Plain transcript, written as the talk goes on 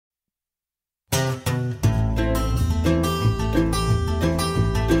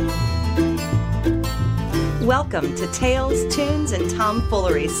Welcome to Tales, Tunes, and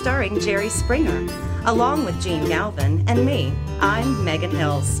Tomfoolery starring Jerry Springer, along with Gene Galvin and me. I'm Megan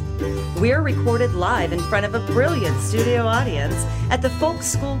Hills. We're recorded live in front of a brilliant studio audience at the Folk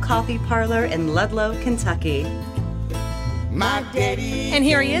School Coffee Parlor in Ludlow, Kentucky. My daddy. And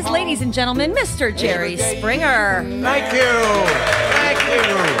here he is, ladies and gentlemen, Mr. Jerry Springer. Thank you. Thank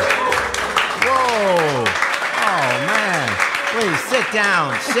you. Whoa. Oh, man. Please sit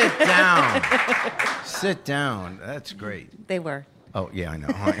down. Sit down. Sit down. That's great. They were. Oh, yeah, I know.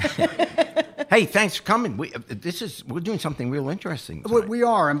 Hey, thanks for coming. We're doing something real interesting tonight. We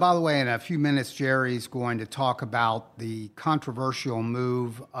are. And by the way, in a few minutes, Jerry's going to talk about the controversial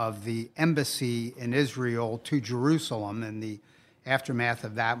move of the embassy in Israel to Jerusalem and the aftermath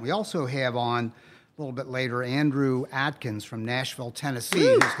of that. We also have on a little bit later Andrew Atkins from Nashville, Tennessee,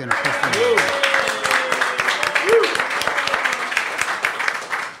 who's going to perform.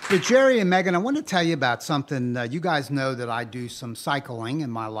 So Jerry and Megan, I want to tell you about something. You guys know that I do some cycling in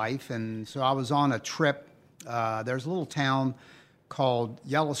my life, and so I was on a trip. There's a little town called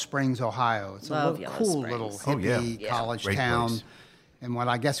Yellow Springs, Ohio. It's Love a Yellow cool Springs. little hippie college Great town, place. and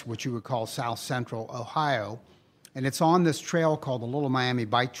what you would call South Central Ohio. And it's on this trail called the Little Miami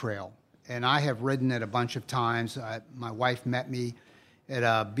Bike Trail, and I have ridden it a bunch of times. My wife met me at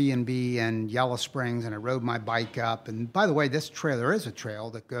a B&B in Yellow Springs, and I rode my bike up. And by the way, this trail, there is a trail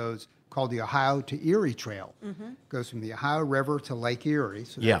that goes called the Ohio to Erie Trail. Mm-hmm. Goes from the Ohio River to Lake Erie.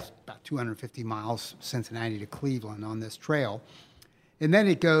 So that's about 250 miles, Cincinnati to Cleveland on this trail. And then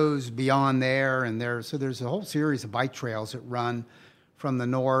it goes beyond there, and there's a whole series of bike trails that run from the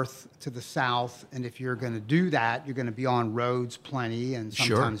north to the south. And if you're going to do that, you're going to be on roads plenty and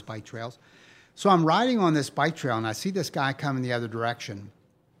sometimes bike trails. So I'm riding on this bike trail, and I see this guy coming the other direction.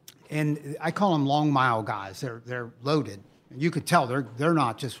 And I call them long mile guys. They're loaded. You could tell they're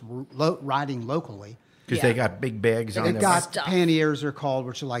not just riding locally. Because they got big bags on They've their got stuff. panniers, they're called,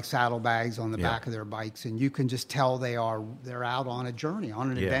 which are like saddlebags on the back of their bikes. And you can just tell they're out on a journey, on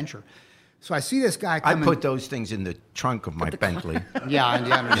an adventure. So I see this guy I coming. put those things in the trunk of my Bentley. Yeah, I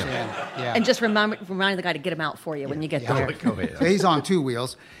understand. Yeah. And just remind the guy to get him out for you when you get there. Go ahead. So he's on two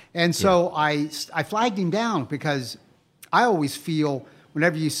wheels. And so I flagged him down because I always feel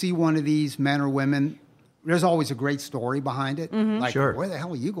whenever you see one of these men or women, there's always a great story behind it. Mm-hmm. Like, Sure. where the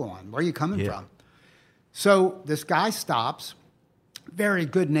hell are you going? Where are you coming from? So this guy stops, very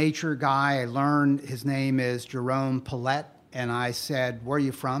good-natured guy. I learned his name is Jerome Paulette. And I said, where are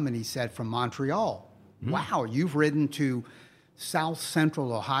you from? And he said, from Montreal. Wow, you've ridden to South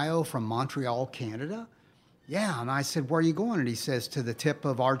Central Ohio from Montreal, Canada? Yeah. And I said, where are you going? And he says, to the tip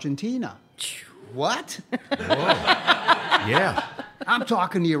of Argentina. What? Yeah. I'm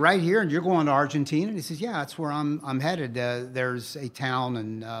talking to you right here, and you're going to Argentina? And he says, yeah, that's where I'm headed. There's a town,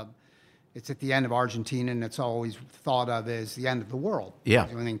 and it's at the end of Argentina, and it's always thought of as the end of the world. Yeah.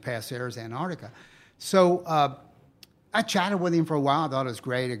 The only thing past there is Antarctica. So I chatted with him for a while. I thought it was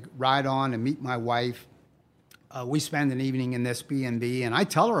great to ride on and meet my wife. We spend an evening in this B&B, and I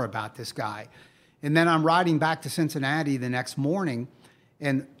tell her about this guy. And then I'm riding back to Cincinnati the next morning,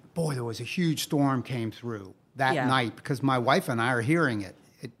 and boy, there was a huge storm came through that night because my wife and I are hearing it.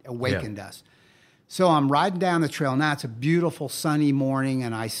 It awakened us. So I'm riding down the trail. Now it's a beautiful sunny morning,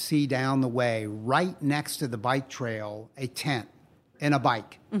 and I see down the way, right next to the bike trail, a tent and a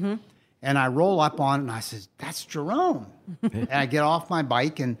bike. Mm-hmm. And I roll up on it, and I says, that's Jerome. And I get off my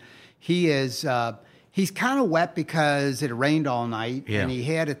bike, and he is he's kind of wet because it rained all night, and he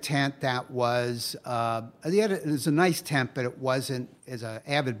had a tent that was it was a nice tent, but it wasn't, as an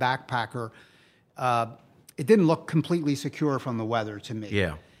avid backpacker, it didn't look completely secure from the weather to me.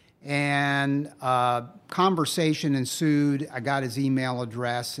 Yeah. And conversation ensued. I got his email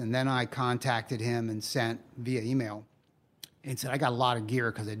address, and then I contacted him and sent via email and said, I got a lot of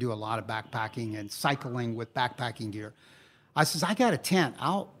gear because I do a lot of backpacking and cycling with backpacking gear. I says, I got a tent.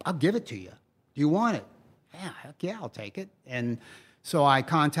 I'll give it to you. Do you want it? Yeah, heck yeah, I'll take it. And so I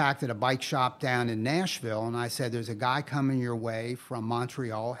contacted a bike shop down in Nashville, and I said, there's a guy coming your way from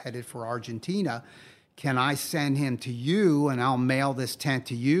Montreal headed for Argentina. Can I send him to you, and I'll mail this tent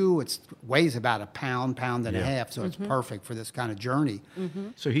to you? It weighs about a pound and a half, so it's perfect for this kind of journey. Mm-hmm.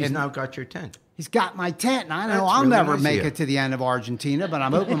 So he's now got your tent. He's got my tent, and I know That's I'll really never nice make of you. it to the end of Argentina, but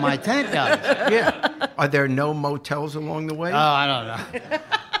I'm hoping my tent does. Yeah. Are there no motels along the way? Oh, I don't know.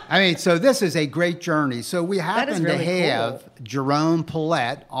 I mean, so this is a great journey. So we happen really to have Jerome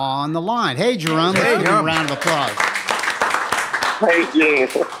Paulette on the line. Hey, Jerome, let's give him a round of applause. Hey, Gene.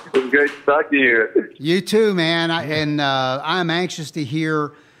 It's great to talk to you. You too, man. I'm anxious to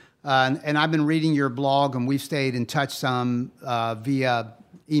hear, and I've been reading your blog, and we've stayed in touch some via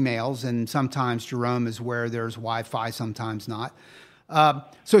emails, and sometimes Jerome is where there's Wi-Fi, sometimes not.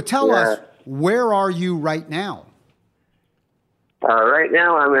 So tell us, where are you right now? Right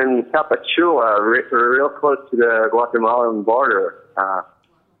now, I'm in Tapachula, real close to the Guatemalan border,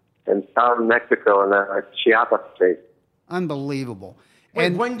 in southern Mexico, in the Chiapas state. Unbelievable. Wait,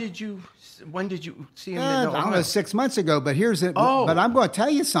 And when did you see him? I don't know, 6 months ago, but here's it. Oh. But I'm going to tell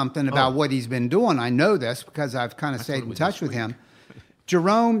you something about what he's been doing. I know this because I've kind of stayed in touch with him.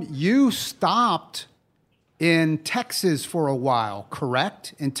 Jerome, you stopped in Texas for a while,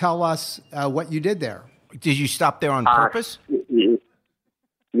 correct? And tell us what you did there. Did you stop there on purpose?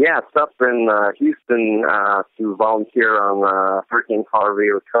 Yeah, I stopped in Houston to volunteer on Hurricane Harvey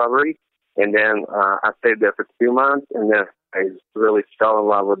recovery, and then I stayed there for 2 months, and then I really fell in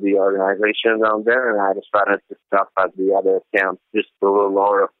love with the organization down there, and I decided to stop at the other camp just a little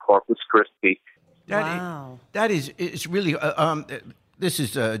lower of Corpus Christi. Wow. That is, it's really, this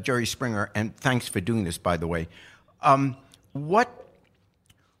is Jerry Springer, and thanks for doing this, by the way. What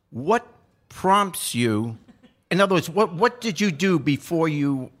prompts you, in other words, what did you do before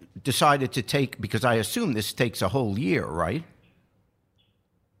you decided to take, because I assume this takes a whole year, right?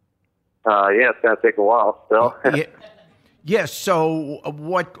 Yeah, it's going to take a while still. Yes, so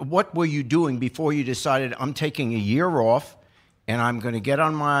what were you doing before you decided I'm taking a year off and I'm going to get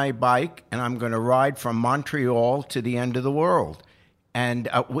on my bike and I'm going to ride from Montreal to the end of the world, and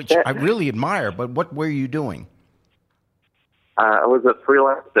which I really admire, but what were you doing? I was a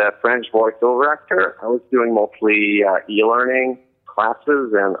freelance French voiceover actor. I was doing mostly e-learning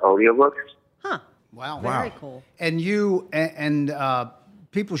classes and audiobooks. Huh. Wow. Very cool. And you, and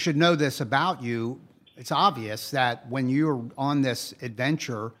people should know this about you. It's obvious that when you're on this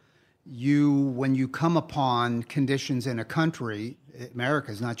adventure, when you come upon conditions in a country,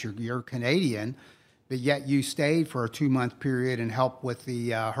 America's not you're Canadian, but yet you stayed for a 2-month period and helped with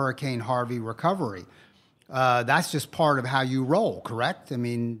the Hurricane Harvey recovery. That's just part of how you roll, correct? I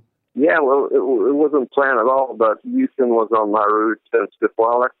mean... Yeah, well, it wasn't planned at all, but Houston was on my route since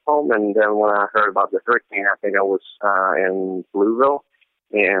before I left home, and then when I heard about the hurricane, I think I was in Blueville,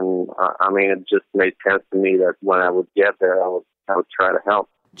 and I mean, it just made sense to me that when I would get there, I would try to help.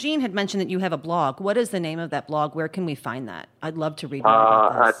 Gene had mentioned that you have a blog. What is the name of that blog? Where can we find that? I'd love to read more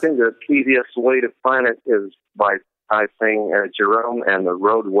about this. I think the easiest way to find it is by typing Jerome and the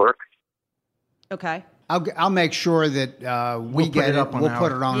road work. Okay. I'll make sure that we We'll get put it it. up on We'll our-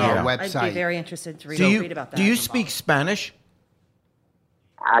 put it on Yeah, our website. I'd be very interested to read about that. Do you speak Spanish?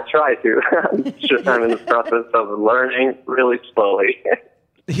 I try to. I'm in the process of learning really slowly.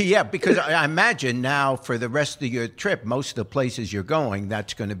 Yeah, because I imagine now for the rest of your trip, most of the places you're going,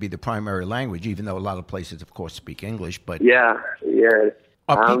 that's going to be the primary language, even though a lot of places, of course, speak English. But Yeah.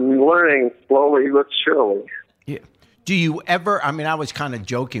 I'm learning slowly but surely. yeah. Do you ever, I mean, I was kind of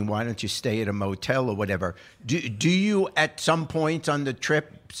joking, why don't you stay at a motel or whatever? Do you at some point on the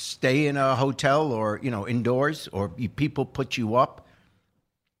trip stay in a hotel or, indoors, or people put you up?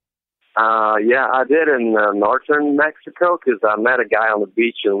 Yeah, I did in northern Mexico because I met a guy on the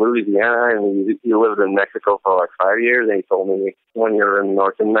beach in Louisiana, and he lived in Mexico for like 5 years, and he told me, when you're in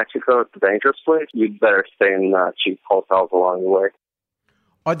northern Mexico, it's a dangerous place. You'd better stay in cheap hotels along the way.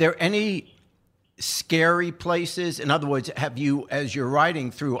 Are there any scary places? In other words, have you, as you're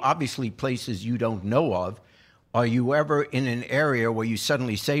riding through, obviously places you don't know of, are you ever in an area where you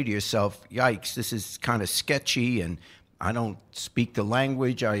suddenly say to yourself, yikes, this is kind of sketchy and I don't speak the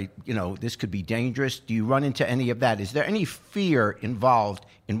language, this could be dangerous? Do you run into any of that? Is there any fear involved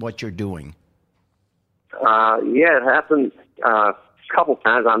in what you're doing? Yeah, it happened a couple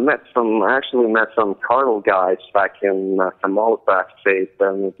times. I actually met some cartel guys back in Tamaulipas State,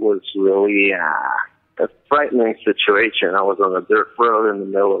 and it was really a frightening situation. I was on a dirt road in the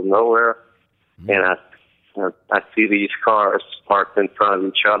middle of nowhere, and I see these cars parked in front of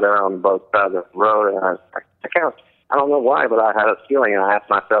each other on both sides of the road, and I don't know why, but I had a feeling, and I asked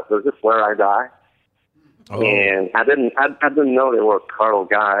myself, is this where I die? Oh. And I didn't know they were cartel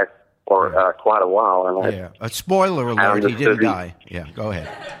guys for quite a while. And a spoiler alert, he didn't die. Yeah, go ahead.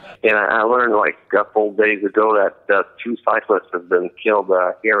 And I learned like a couple days ago that 2 cyclists have been killed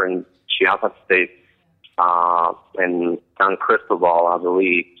here in Chiapas State, in San Cristobal, I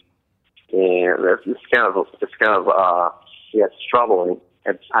believe. And it's troubling.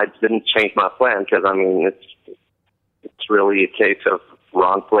 I didn't change my plan because, I mean, it's really a case of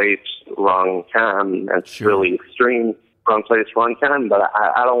wrong place, wrong time. It's really extreme, wrong place, wrong time. But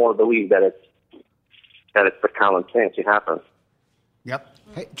I don't want to believe that it's the common sense. It happens. Yep.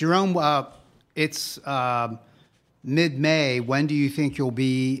 Hey, Jerome, it's mid-May. When do you think you'll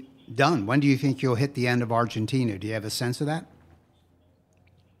be done? When do you think you'll hit the end of Argentina? Do you have a sense of that?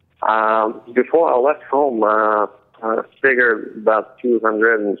 Before I left home, I figured about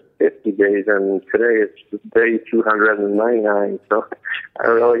 250 days, and today it's day 299. So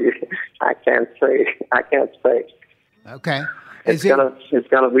I can't say. Okay. It's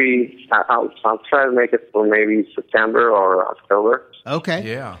gonna be. I'll try to make it for maybe September or October. Okay.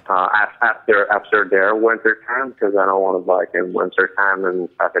 Yeah. After their winter time, because I don't want to bike in winter time in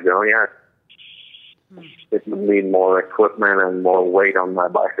Patagonia. It would need more equipment and more weight on my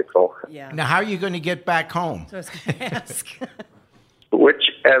bicycle. Yeah. Now, how are you going to get back home? So I was going to ask.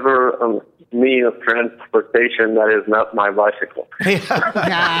 Whichever mean of transportation that is not my bicycle.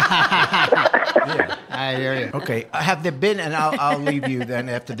 I hear you. Okay. Have there been, and I'll leave you then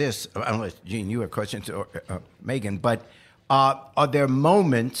after this, unless, Gene, you have questions, or Megan, but are there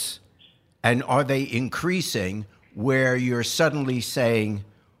moments, and are they increasing, where you're suddenly saying,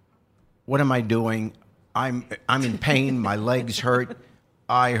 what am I doing? I'm in pain. My legs hurt.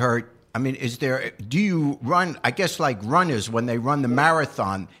 I hurt. I mean, do you run, I guess like runners, when they run the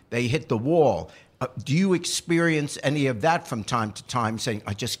marathon, they hit the wall. Do you experience any of that from time to time, saying,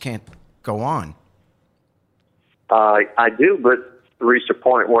 I just can't go on? I do, but reach a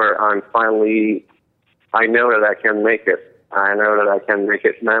point where I know that I can make it. I know that I can make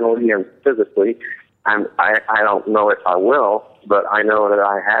it mentally and physically. And I don't know if I will, but I know that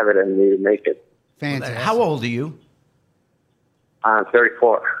I have it in me to make it. Fantastic. How old are you? I'm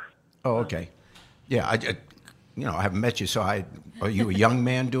 34. Oh, okay. Yeah, I haven't met you, so are you a young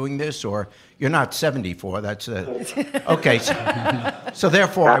man doing this, or you're not 74? That's okay. So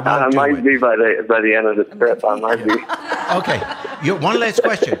therefore, I won't might do be by the end of the trip. I might be. Okay. One last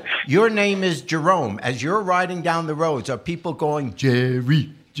question. Your name is Jerome. As you're riding down the roads, are people going,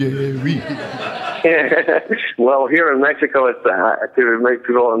 Jerry? Well, here in Mexico, it's to make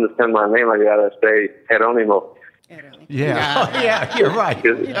people understand my name, I gotta say Jerónimo. Yeah, you're right.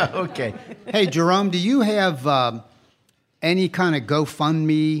 Yeah, okay. Hey, Jerome, do you have any kind of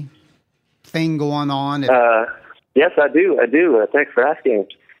GoFundMe thing going on? Yes, I do. Thanks for asking.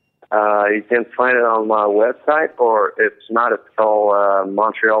 You can find it on my website, or if not, it's called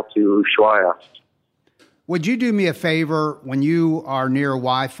Montreal to Ushuaia. Would you do me a favor when you are near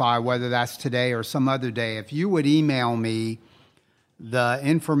Wi-Fi, whether that's today or some other day, if you would email me the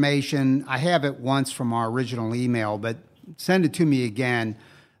information? I have it once from our original email, but send it to me again,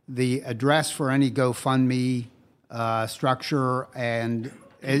 the address for any GoFundMe structure, and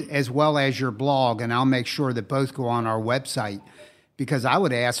as well as your blog, and I'll make sure that both go on our website, because I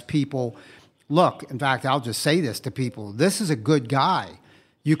would ask people, look, in fact, I'll just say this to people, this is a good guy.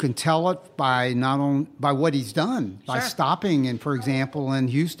 You can tell it by by what he's done, by stopping, and for example, in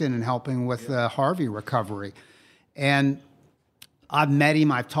Houston and helping with the Harvey recovery. And I've met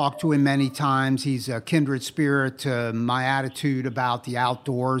him. I've talked to him many times. He's a kindred spirit to my attitude about the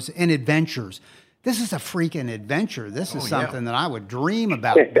outdoors and adventures. This is a freaking adventure. This is something that I would dream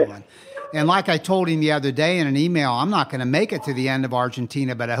about doing. And like I told him the other day in an email, I'm not going to make it to the end of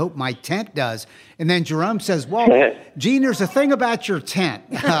Argentina, but I hope my tent does. And then Jerome says, well, Gene, there's a thing about your tent.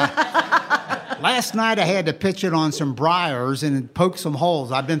 Last night I had to pitch it on some briars and poke some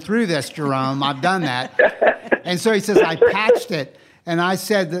holes. I've been through this, Jerome. I've done that. And so he says, I patched it. And I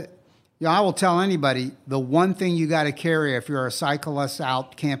said that, I will tell anybody, the one thing you got to carry if you're a cyclist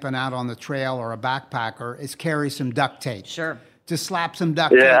out camping out on the trail or a backpacker is carry some duct tape. Sure. Just slap some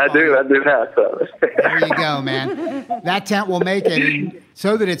duct tape. Yeah, I do have some. There you go, man. That tent will make it. And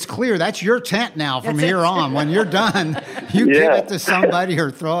so that it's clear, that's your tent now from here on. When you're done, you give it to somebody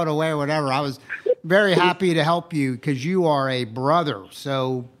or throw it away or whatever. I was very happy to help you because you are a brother.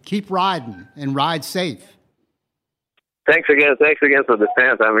 So keep riding and ride safe. Thanks again for the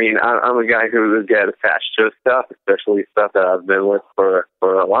fans. I mean, I'm a guy who get attached to stuff, especially stuff that I've been with for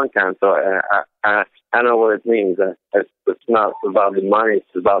a long time. So I know what it means. It's not about the money.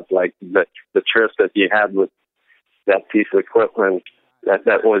 It's about like the trips that you had with that piece of equipment.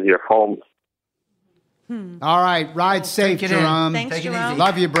 That was your home. All right, ride safe, Jerome. Thanks, Jerome.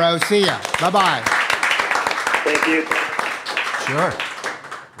 Love you, bro. See ya. Bye-bye. Thank you. Sure.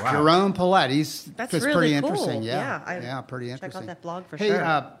 Wow. Jerome Paulette. That's pretty really interesting. cool. Yeah, pretty interesting. Check out that blog for hey, sure. Hey,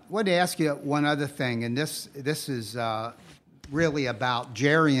 I wanted to ask you one other thing, and this is really about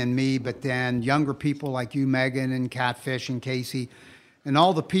Jerry and me, but then younger people like you, Megan, and Catfish and Casey, and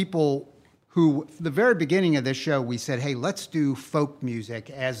all the people who, the very beginning of this show, we said, hey, let's do folk music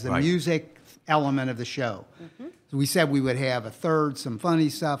as the music element of the show. Mm-hmm. So we said we would have a third some funny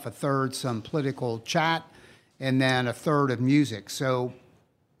stuff, a third some political chat, and then a third of music. So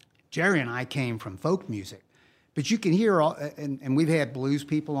Jerry and I came from folk music, but you can hear and we've had blues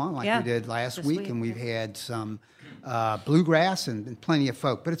people on like we did last week, and we've had some bluegrass and plenty of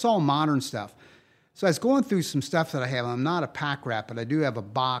folk, but it's all modern stuff. So I was going through some stuff that I have. I'm not a pack rat, but I do have a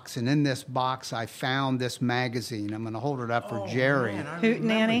box, and in this box I found this magazine. I'm going to hold it up for Jerry. Man, I Hootenanny.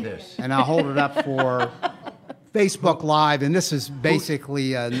 remember this. And I'll hold it up for Facebook Live, and this is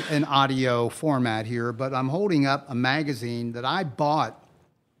basically an audio format here, but I'm holding up a magazine that I bought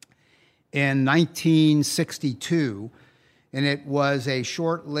in 1962, and it was a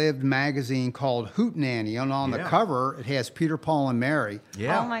short-lived magazine called Hootenanny, and on the cover it has Peter, Paul, and Mary.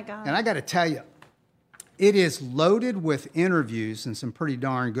 Yeah. Oh my God. And I got to tell you, it is loaded with interviews, and some pretty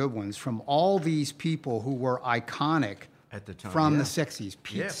darn good ones, from all these people who were iconic At the time, from yeah. the 60s.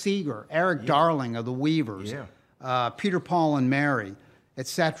 Pete Yeah. Seeger, Eric Darling of the Weavers, Peter, Paul, and Mary,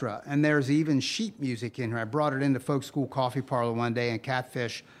 etc. And there's even sheet music in here. I brought it into Folk School Coffee Parlor one day, and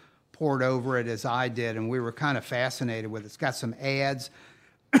Catfish poured over it as I did, and we were kind of fascinated with it. It's got some ads,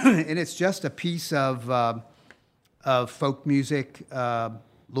 and it's just a piece of folk music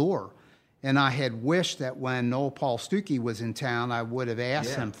lore. And I had wished that when Noel Paul Stuckey was in town, I would have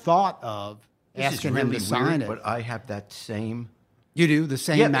asked him, thought of This asking is him really to sign weird, it. but I have that same. You do the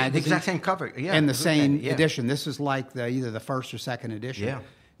same Yeah, the magazine, exact same cover. Yeah, and the same yeah. edition. This is like either the first or second edition. Yeah.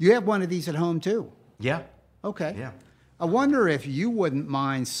 You have one of these at home too. Yeah. Okay. Yeah. I wonder if you wouldn't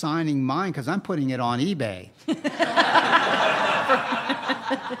mind signing mine, because I'm putting it on eBay.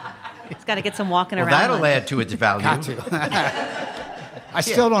 It's got to get some walking Well, around. that'll on. add to its value. Got to. I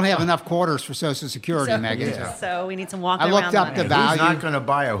still don't have enough quarters for Social Security, Megan. so- So we need some walking I around. looked up on the it. Who's value. not going to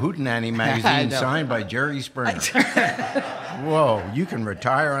buy a Hootenanny I magazine know. signed by Jerry Springer? Whoa, you can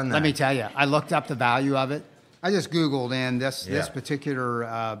retire on that. Let me tell you, I looked up the value of it. I just Googled in this Yeah.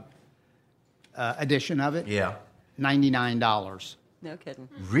 particular edition of it. Yeah. $99. No kidding.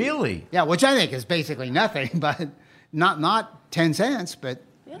 Really? Yeah, which I think is basically nothing, but not 10 cents, but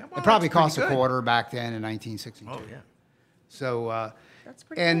well, it probably that's pretty cost a good. quarter back then in 1962. Oh, yeah. So, That's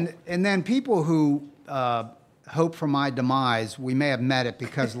pretty and then people who hope for my demise, we may have met it,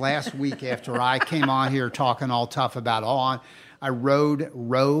 because last week after I came on here talking all tough about I rode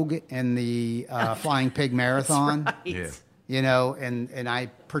Rogue in the Flying Pig Marathon. Right. Yeah. You know, and I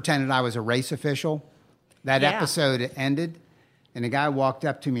pretended I was a race official. That Yeah. episode ended, and a guy walked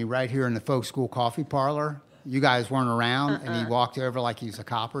up to me right here in the Folk School Coffee Parlor. You guys weren't around, and he walked over like he's a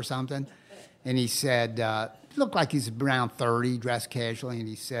cop or something. And he said, looked like he's around 30, dressed casually, and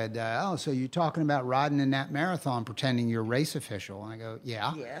he said, oh, so you're talking about riding in that marathon pretending you're a race official? And I go,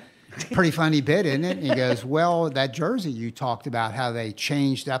 yeah. Pretty funny bit, isn't it? And he goes, well, that jersey you talked about, how they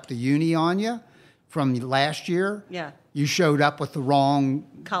changed up the uni on you from last year. Yeah. You showed up with the wrong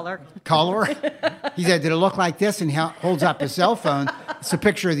Color. color. He said, did it look like this? And he holds up his cell phone. It's a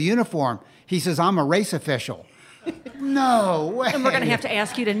picture of the uniform. He says, I'm a race official. No way. And we're going to have to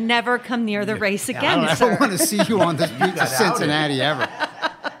ask you to never come near the race I again, don't ever sir. want to see you on this beach in got Cincinnati ever.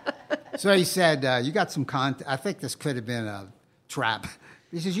 So he said, you got some contact. I think this could have been a trap.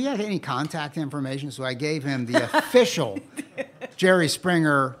 He says, you have any contact information? So I gave him the official Jerry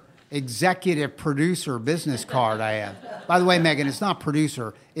Springer executive producer business card I have. By the way, Megan, it's not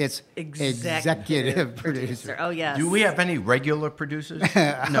producer, it's executive producer. Oh, yes. Do we have any regular producers?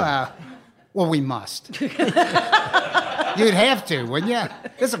 No. Well, we must. You'd have to, wouldn't you?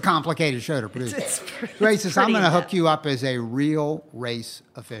 It's a complicated show to produce. So he says, I'm pretty going to hook you up as a real race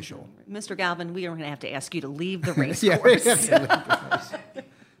official. Mr. Galvin, we are going to have to ask you to leave the race Yeah, course. we have to leave the race.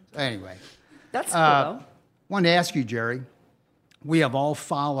 Anyway, That's cool. wanted to ask you, Jerry. We have all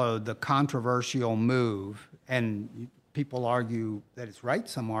followed the controversial move, and people argue that it's right.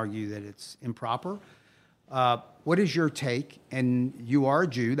 Some argue that it's improper. What is your take? And you are a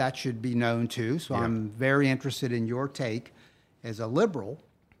Jew, that should be known too. So I'm very interested in your take as a liberal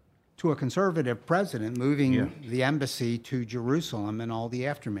to a conservative president moving the embassy to Jerusalem and all the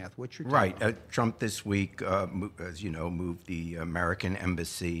aftermath. What's your take? Right. Trump this week, as you know, moved the American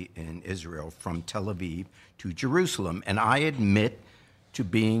embassy in Israel from Tel Aviv to Jerusalem. And I admit to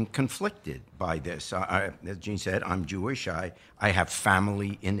being conflicted by this. As Gene said, I'm Jewish. I have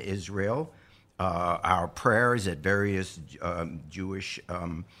family in Israel. Our prayers at various Jewish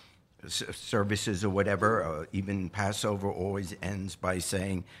services or whatever, even Passover always ends by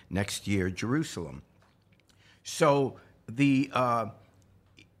saying, next year, Jerusalem. So the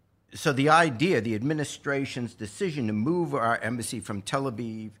idea, the administration's decision to move our embassy from Tel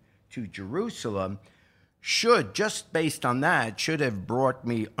Aviv to Jerusalem should, just based on that, should have brought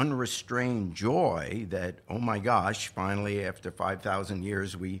me unrestrained joy that, oh my gosh, finally after 5,000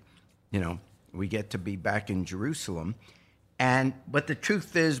 years we get to be back in Jerusalem. But the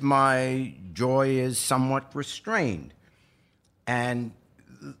truth is my joy is somewhat restrained. And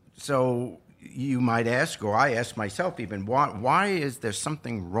so, you might ask, or I ask myself even, why is there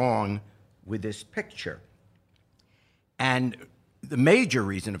something wrong with this picture? And the major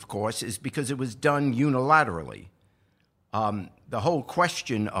reason, of course, is because it was done unilaterally. The whole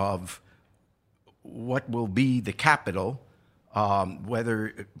question of what will be the capital,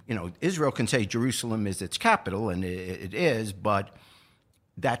 whether, Israel can say Jerusalem is its capital, and it is, but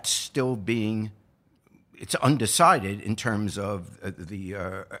that's still it's undecided in terms of the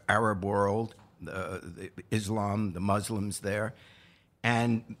Arab world, the Islam, the Muslims there.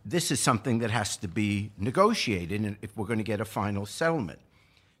 And this is something that has to be negotiated if we're going to get a final settlement.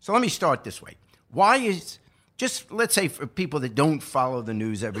 So let me start this way. Let's say for people that don't follow the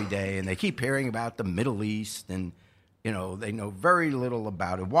news every day and they keep hearing about the Middle East and, they know very little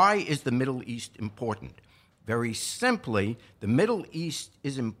about it. Why is the Middle East important? Very simply, the Middle East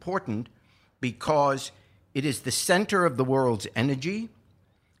is important because it is the center of the world's energy.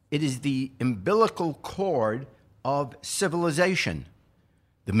 It is the umbilical cord of civilization.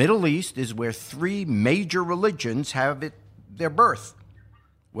 The Middle East is where three major religions have their birth,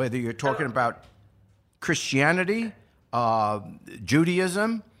 whether you're talking about Christianity,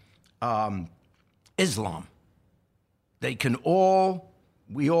 Judaism, Islam.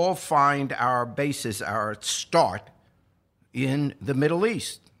 We all find our basis, our start in the Middle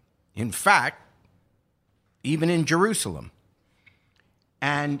East. In fact, even in Jerusalem.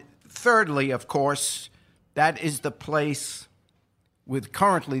 And thirdly, of course, that is the place, with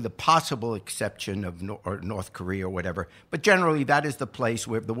currently the possible exception of North Korea or whatever, but generally that is the place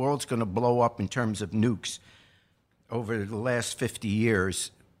where the world's going to blow up in terms of nukes. Over the last 50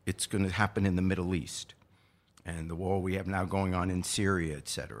 years, it's going to happen in the Middle East. And the war we have now going on in Syria, et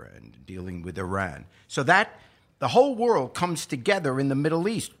cetera, and dealing with Iran. So that the whole world comes together in the Middle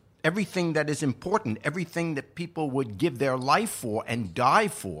East. Everything that is important, everything that people would give their life for and die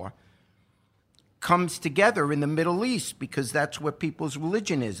for, comes together in the Middle East because that's where people's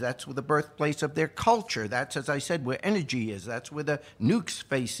religion is. That's where the birthplace of their culture. That's, as I said, where energy is. That's where the nukes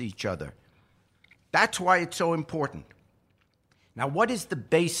face each other. That's why it's so important. Now, what is the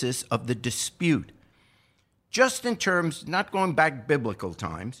basis of the dispute? Just in terms, not going back biblical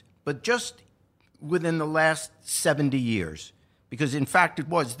times, but just within the last 70 years. Because, in fact, it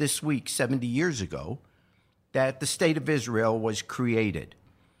was this week, 70 years ago, that the State of Israel was created.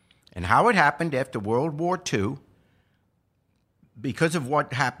 And how it happened after World War II, because of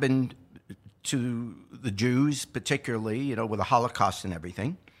what happened to the Jews, particularly, with the Holocaust and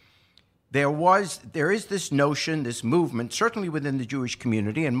everything, there is this notion, this movement, certainly within the Jewish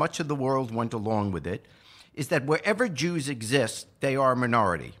community, and much of the world went along with it, is that wherever Jews exist, they are a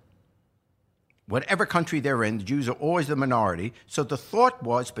minority. Whatever country they're in, the Jews are always the minority. So the thought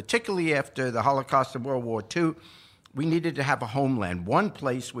was, particularly after the Holocaust and World War II, we needed to have a homeland, one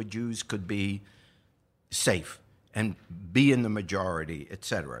place where Jews could be safe and be in the majority, et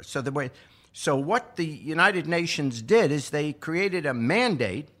cetera. So what the United Nations did is they created a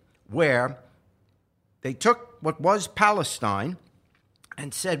mandate where they took what was Palestine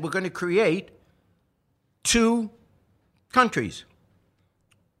and said, we're going to create two countries.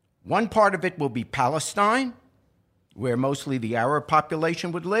 One part of it will be Palestine, where mostly the Arab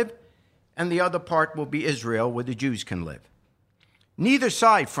population would live, and the other part will be Israel, where the Jews can live. Neither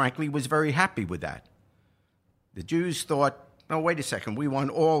side, frankly, was very happy with that. The Jews thought, no, wait a second, we want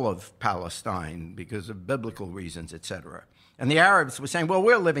all of Palestine because of biblical reasons, etc. And the Arabs were saying, well,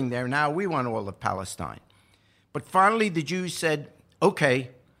 we're living there now, we want all of Palestine. But finally, the Jews said, okay,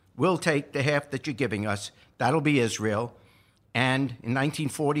 we'll take the half that you're giving us, that'll be Israel. And in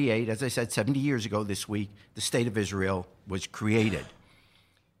 1948, as I said, 70 years ago this week, the State of Israel was created.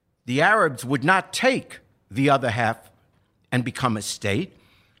 The Arabs would not take the other half and become a state,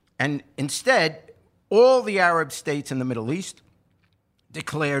 and instead, all the Arab states in the Middle East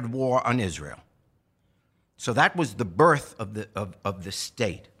declared war on Israel. So that was the birth of the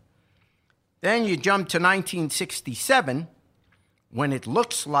state. Then you jump to 1967, when it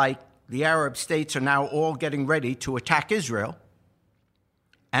looks like the Arab states are now all getting ready to attack Israel.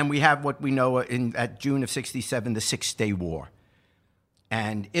 And we have what we know at June of 67, the Six-Day War.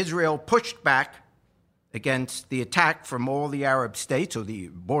 And Israel pushed back against the attack from all the Arab states, or the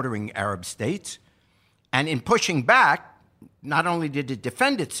bordering Arab states. And in pushing back, not only did it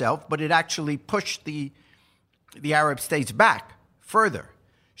defend itself, but it actually pushed the Arab states back further.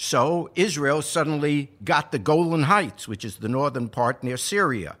 So Israel suddenly got the Golan Heights, which is the northern part near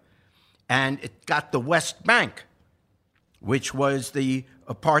Syria. And it got the West Bank, which was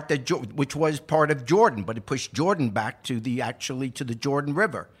which was part of Jordan, but it pushed Jordan back to the Jordan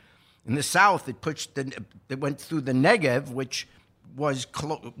River. In the south, it went through the Negev, which was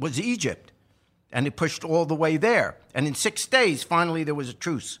Egypt. And it pushed all the way there. And in 6 days, finally, there was a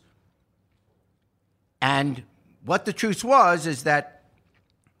truce. And what the truce was is that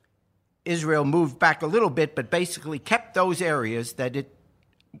Israel moved back a little bit, but basically kept those areas that it,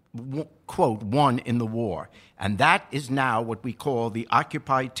 quote, won in the war. And that is now what we call the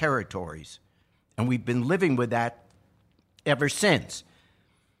occupied territories. And we've been living with that ever since.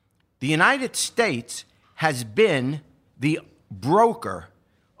 The United States has been the broker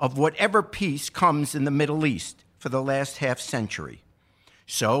of whatever peace comes in the Middle East for the last half century.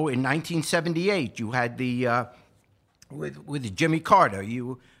 So in 1978, you had the, with Jimmy Carter,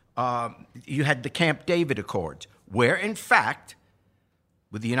 you had the Camp David Accords, where in fact,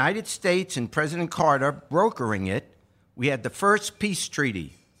 with the United States and President Carter brokering it, we had the first peace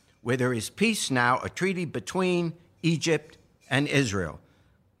treaty, where there is peace now, a treaty between Egypt and Israel,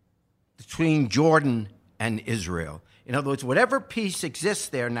 between Jordan and Israel. In other words, whatever peace exists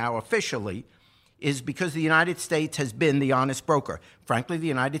there now officially is because the United States has been the honest broker. Frankly, the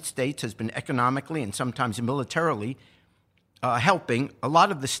United States has been economically and sometimes militarily helping a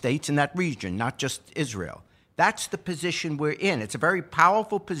lot of the states in that region, not just Israel. That's the position we're in. It's a very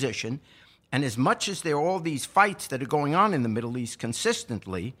powerful position, and as much as there are all these fights that are going on in the Middle East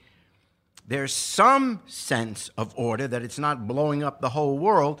consistently, there's some sense of order that it's not blowing up the whole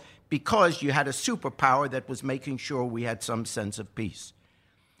world because you had a superpower that was making sure we had some sense of peace.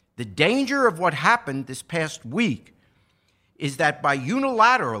 The danger of what happened this past week is that by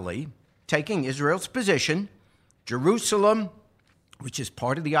unilaterally taking Israel's position, Jerusalem, which is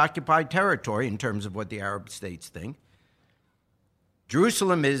part of the occupied territory in terms of what the Arab states think,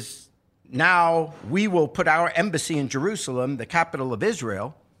 Jerusalem is now, we will put our embassy in Jerusalem, the capital of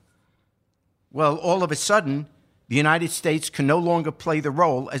Israel. Well, all of a sudden, the United States can no longer play the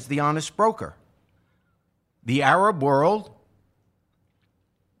role as the honest broker. The Arab world,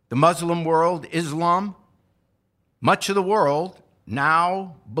 the Muslim world, Islam, much of the world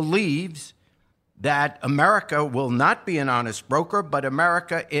now believes that America will not be an honest broker, but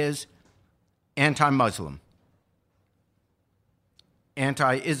America is anti-Muslim,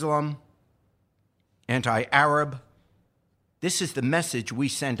 anti-Islam, anti-Arab. This is the message we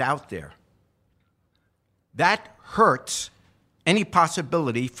sent out there. That hurts any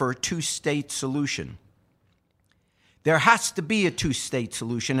possibility for a two-state solution. There has to be a two-state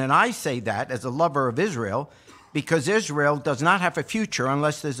solution, and I say that as a lover of Israel because Israel does not have a future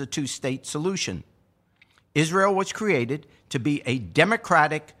unless there's a two-state solution. Israel was created to be a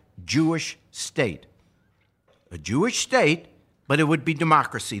democratic Jewish state. A Jewish state, but it would be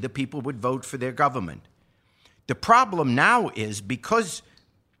democracy. The people would vote for their government. The problem now is because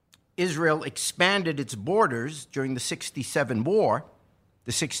Israel expanded its borders during the 67 war,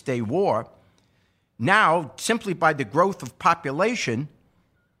 the Six-Day War, now, simply by the growth of population,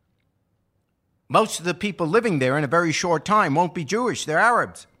 most of the people living there in a very short time won't be Jewish, they're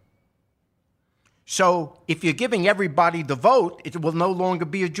Arabs. So if you're giving everybody the vote, it will no longer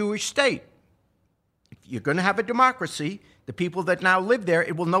be a Jewish state. If you're going to have a democracy, the people that now live there,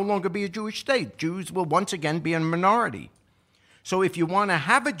 it will no longer be a Jewish state. Jews will once again be a minority. So if you want to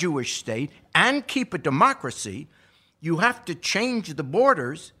have a Jewish state and keep a democracy, you have to change the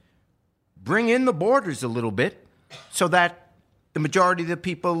borders, bring in the borders a little bit so that the majority of the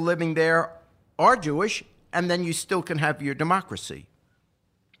people living there are Jewish, and then you still can have your democracy.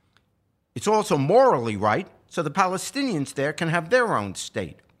 It's also morally right, so the Palestinians there can have their own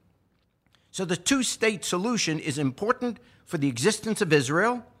state. So the two-state solution is important for the existence of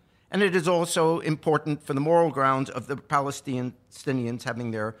Israel, and it is also important for the moral grounds of the Palestinians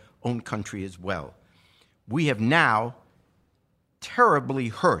having their own country as well. We have now terribly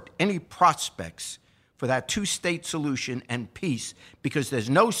hurt any prospects for that two-state solution and peace because there's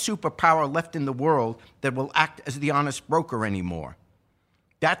no superpower left in the world that will act as the honest broker anymore.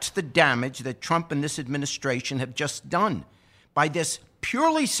 That's the damage that Trump and this administration have just done by this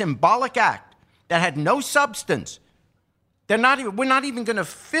purely symbolic act that had no substance. We're not even going to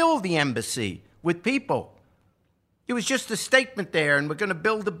fill the embassy with people. It was just a statement there, and we're going to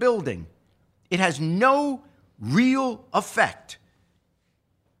build a building. It has no real effect.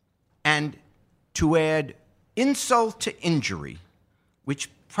 And to add insult to injury, which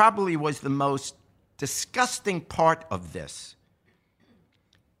probably was the most disgusting part of this,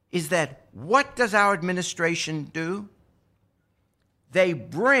 is that what does our administration do? They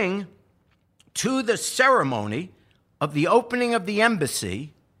bring to the ceremony of the opening of the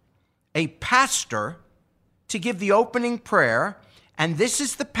embassy a pastor to give the opening prayer, and this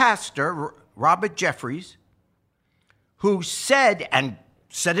is the pastor, Robert Jeffress, who said, and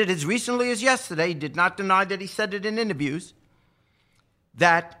said it as recently as yesterday, did not deny that he said it in interviews,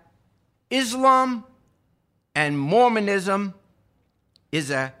 that Islam and Mormonism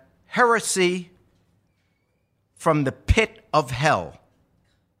is a heresy from the pit of hell.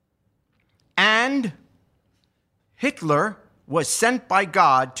 And Hitler was sent by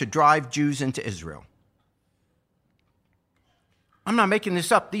God to drive Jews into Israel. I'm not making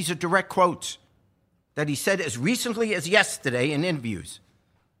this up. These are direct quotes that he said as recently as yesterday in interviews.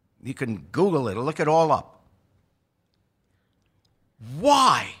 You can Google it or look it all up.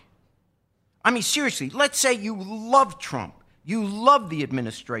 Why? I mean, seriously, let's say you love Trump. You love the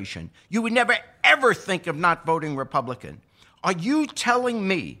administration. You would never, ever think of not voting Republican. Are you telling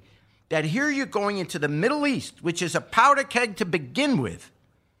me that here you're going into the Middle East, which is a powder keg to begin with,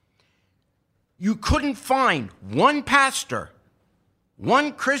 you couldn't find one pastor,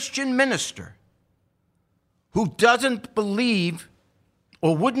 one Christian minister who doesn't believe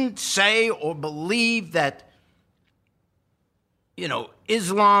or wouldn't say or believe that,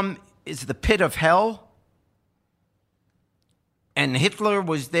 Islam is the pit of hell and Hitler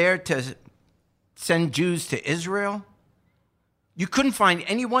was there to send Jews to Israel? You couldn't find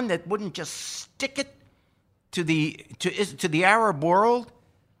anyone that wouldn't just stick it to the Arab world?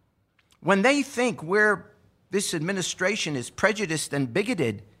 When they think this administration is prejudiced and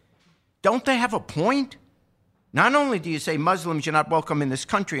bigoted, don't they have a point? Not only do you say Muslims, you're not welcome in this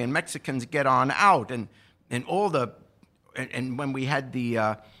country, and Mexicans get on out, and when we had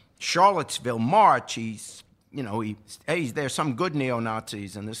the Charlottesville march, there's some good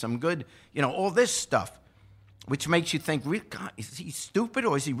neo-Nazis and there's some good, all this stuff, which makes you think, God, is he stupid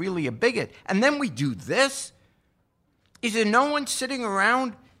or is he really a bigot? And then we do this? Is there no one sitting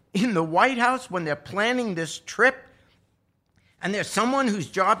around in the White House when they're planning this trip? And there's someone whose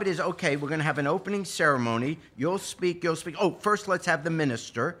job it is, okay, we're going to have an opening ceremony. You'll speak. Oh, first let's have the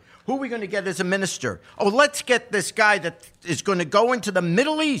minister. Who are we going to get as a minister? Oh, let's get this guy that is going to go into the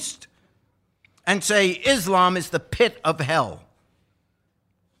Middle East and say Islam is the pit of hell.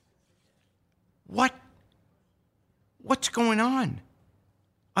 What's going on?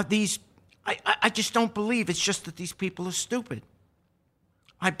 I just don't believe it's just that these people are stupid.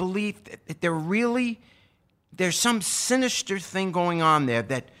 I believe that there's some sinister thing going on there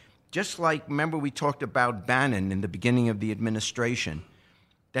that, just like, remember we talked about Bannon in the beginning of the administration,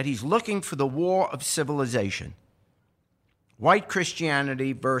 that he's looking for the war of civilization. White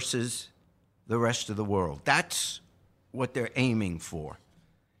Christianity versus the rest of the world. That's what they're aiming for.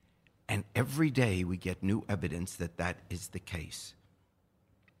 And every day we get new evidence that that is the case.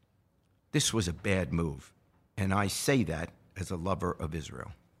 This was a bad move, and I say that as a lover of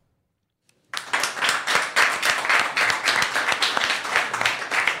Israel.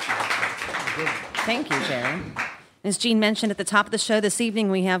 Thank you, Jerry. As Gene mentioned at the top of the show this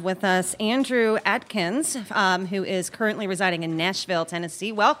evening, we have with us Andrew Atkins, who is currently residing in Nashville,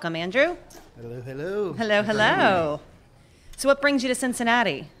 Tennessee. Welcome, Andrew. Hello, hello. Hello, hello. So what brings you to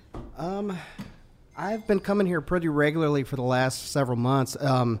Cincinnati? I've been coming here pretty regularly for the last several months.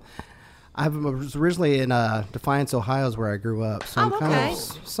 I was originally in Defiance, Ohio is where I grew up, so I'm kind of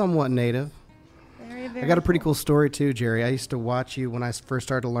somewhat native. I got a pretty cool story, too, Jerry. I used to watch you when I first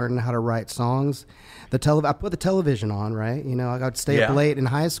started learning how to write songs. I put the television on, right? I would stay up late in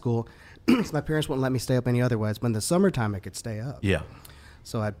high school. My parents wouldn't let me stay up any otherwise, but in the summertime I could stay up. Yeah.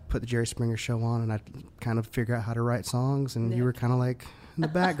 So I'd put the Jerry Springer Show on, and I'd kind of figure out how to write songs, and you were kind of like in the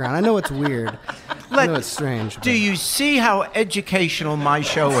background. I know it's weird. I know it's strange. Do you see how educational my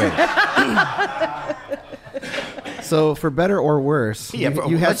show is? So for better or worse, you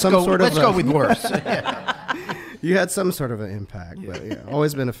had some sort of... Let's go with worse. You had some sort of an impact, but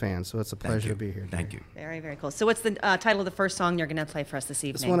always been a fan, so it's a pleasure to be here. Thank you. Very, very cool. So what's the title of the first song you're going to play for us this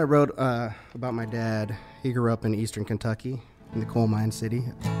evening? This one I wrote about my dad. He grew up in eastern Kentucky, in the coal mine city.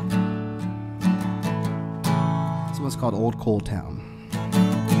 This one's called Old Coal Town.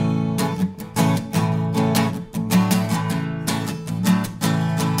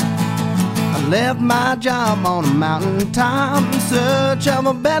 Left my job on a mountaintop in search of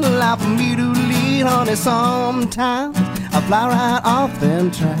a better life for me to lead, honey. Sometimes I fly right off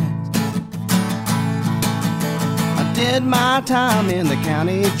them tracks. I did my time in the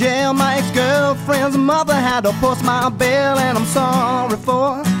county jail. My ex-girlfriend's mother had to post my bail, and I'm sorry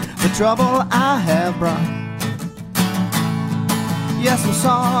for the trouble I have brought. Yes, I'm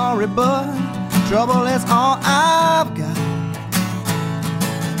sorry, but trouble is all I've got.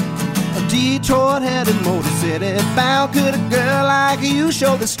 Detroit-headed, Motor City bound. Could a girl like you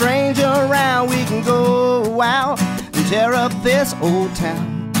show the stranger around? We can go out and tear up this old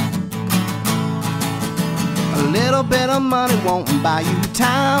town. A little bit of money won't buy you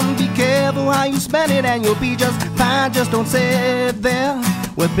time. Be careful how you spend it and you'll be just fine. Just don't sit there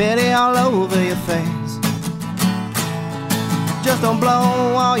with Betty all over your face. Just don't blow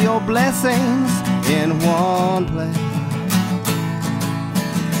all your blessings in one place.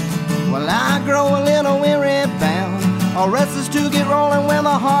 Well, I grow a little weary bound, all restless to get rolling when the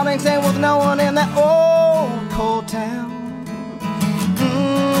heartaches ain't with no one in that old cold town.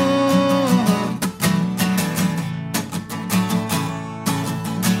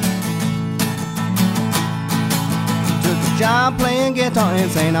 Took a job playing guitar in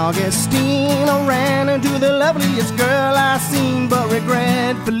St. Augustine. I ran into the loveliest girl I seen, but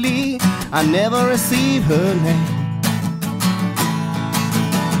regretfully I never received her name.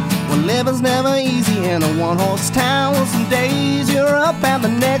 Well, living's never easy in a one-horse town. Some days you're up and the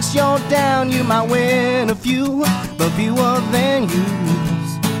next you're down. You might win a few, but fewer than you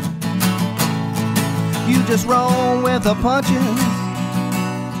lose. You just roll with the punches,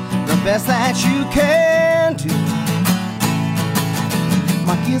 the best that you can do.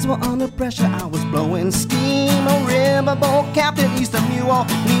 My kids were under pressure, I was blowing steam. A riverboat captain east of New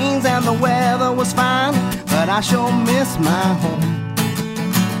Orleans, and the weather was fine, but I sure miss my home.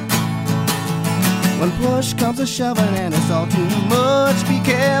 When push comes to shoving and it's all too much, be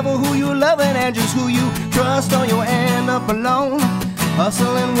careful who you loving and just who you trust, or you'll end up alone,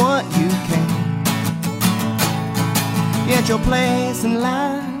 hustling what you can. Get your place in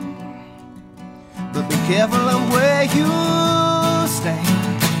line, but be careful of where you stay.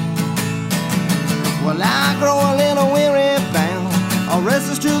 Well, I grow a little weary bound, all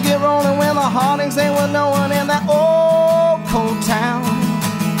restless to get rolling when the heartaches ain't with no one in that old cold town.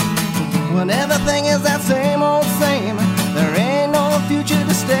 When everything is that same old same, there ain't no future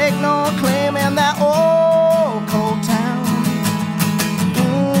to stake nor claim in that old cold town.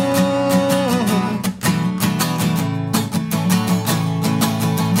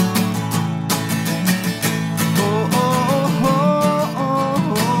 Oh, oh, oh, oh, oh,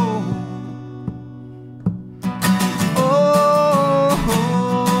 oh, oh.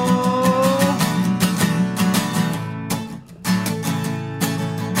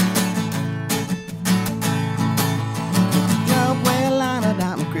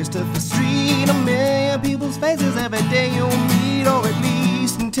 Christopher Street, a million people's faces every day you'll meet, or at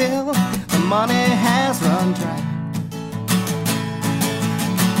least until the money has run dry.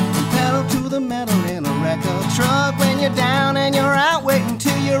 Pedal to the metal in a record truck when you're down and you're out. Wait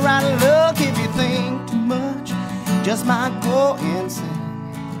until you're out of luck. If you think too much, just might go insane.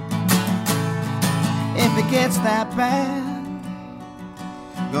 If it gets that bad,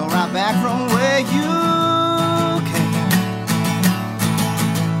 go right back from where you came.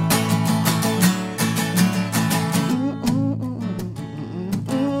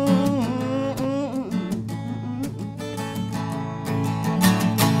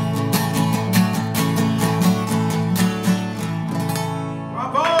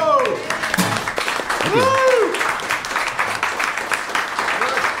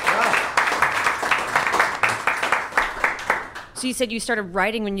 So you said you started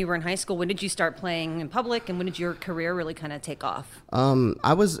writing when you were in high school. When did you start playing in public, and when did your career really kind of take off?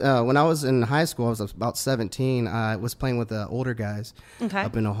 I was when I was in high school, I was about 17. I was playing with the older guys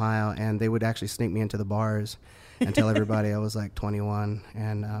up in Ohio, and they would actually sneak me into the bars and tell everybody I was like 21.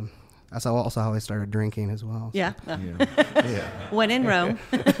 And that's also how I started drinking as well. Yeah. So. Yeah. When in Rome.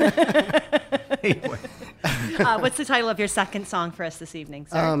 What's the title of your second song for us this evening,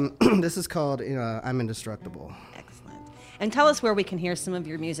 sir? This is called I'm Indestructible. Excellent. And tell us where we can hear some of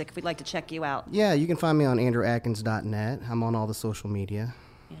your music if we'd like to check you out. Yeah, you can find me on andrewatkins.net. I'm on all the social media.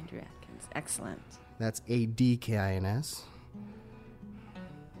 Andrew Atkins. Excellent. That's ADKINS.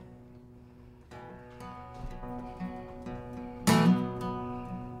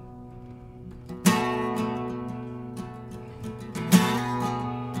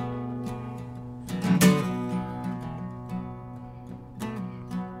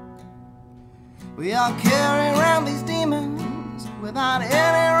 We all carry around these demons without any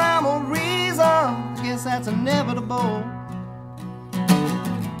rhyme or reason. Guess that's inevitable.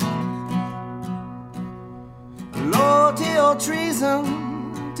 Loyalty or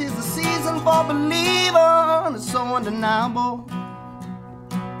treason, 'tis the season for believing. It's so undeniable.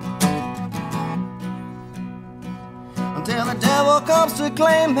 Until the devil comes to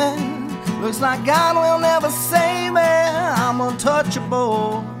claim me, looks like God will never save me. I'm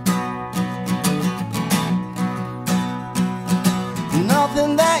untouchable.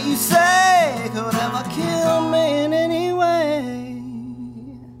 Nothing that you say could ever kill me in any way.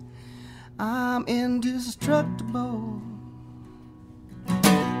 I'm indestructible.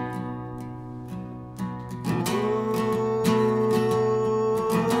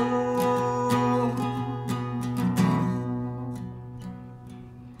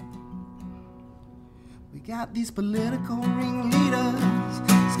 got these political ringleaders,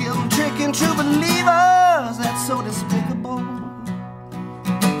 skilled in tricking true believers. That's so despicable.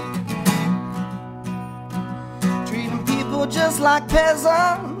 Treating people just like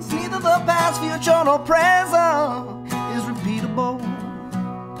peasants. Neither the past, future, nor present is repeatable.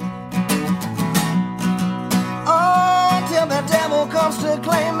 Oh, till the devil comes to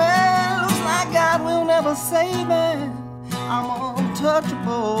claim me, looks like God will never save me. I'm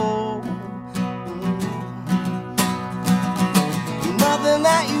untouchable. Nothing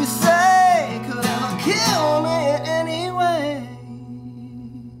that you say could ever kill me anyway.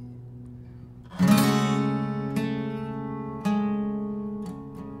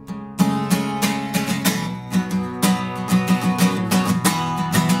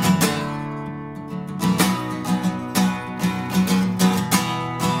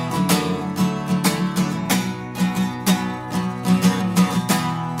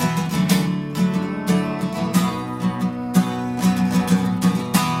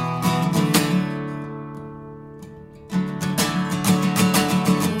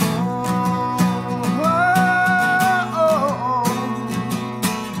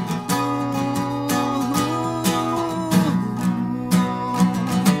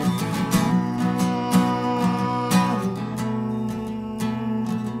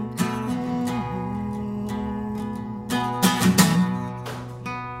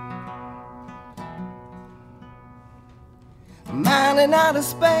 Minding out of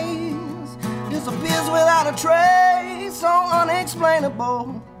space, disappears without a trace, so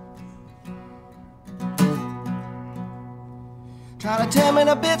unexplainable. Try to tear me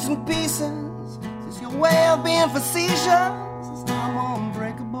to bits and pieces, it's your way of being facetious, I'm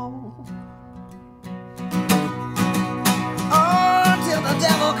unbreakable. Oh, till the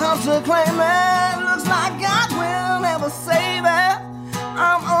devil comes to claim me, looks like God will never save me,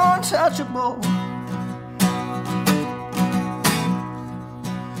 I'm untouchable.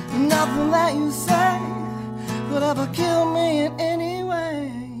 Nothing that you say could ever kill me in any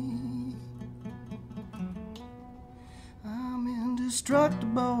way. I'm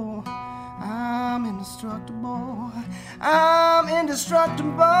indestructible. I'm indestructible. I'm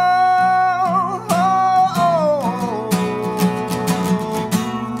indestructible. Oh, oh, oh.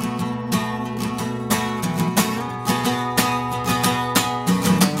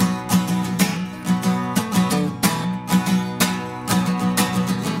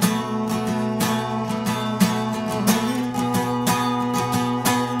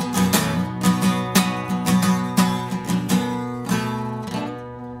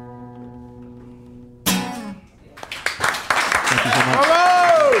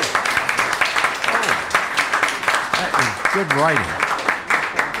 Good writing.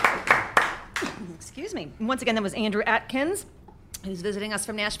 Excuse me. Once again, that was Andrew Atkins, who's visiting us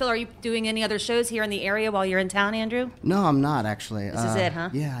from Nashville. Are you doing any other shows here in the area while you're in town, Andrew? No, I'm not actually. This is it, huh?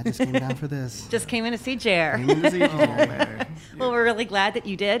 Yeah, I just came down for this. Just came in to see Jer. Man. Well, we're really glad that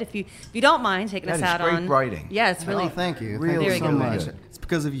you did. If you don't mind taking That us is out great on writing. Yeah, it's really. Oh, thank you. Really Thank you so good. much. Good. It's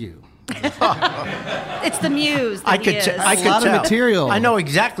because of you. It's the muse. That he is. I could lot of tell. material. I know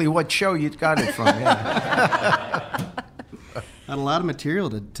exactly what show you got it from. Yeah. I had a lot of material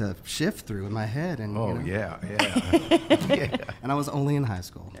to shift through in my head, and Oh, you know, yeah. and I was only in high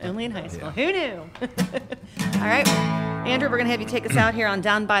school. Only in high school. Who knew? All right, Andrew, we're going to have you take us out here on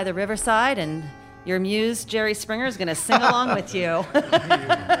Down by the Riverside, and your muse, Jerry Springer, is going to sing along with you.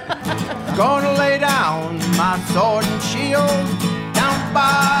 Gonna lay down my sword and shield down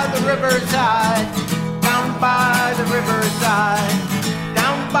by the riverside, down by the riverside,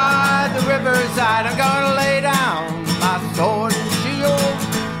 down by the riverside. I'm gonna lay down my sword and shield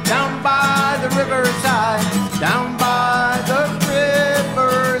down by the riverside, down by the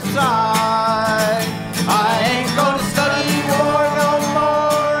riverside. I ain't gonna study war no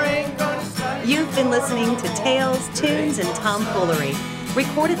more, ain't gonna study. You've been listening to Tales, Tunes, and Tomfoolery,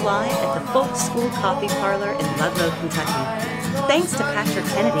 recorded live at the Folk School Coffee Parlor in Ludlow, Kentucky. Thanks to Patrick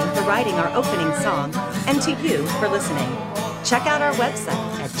Kennedy for writing our opening song, and to you for listening. Check out our website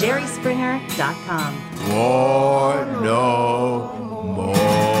at jerryspringer.com. War no more.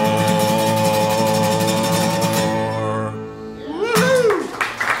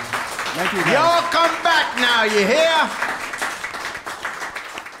 Thank you, guys. Y'all come back now, you hear?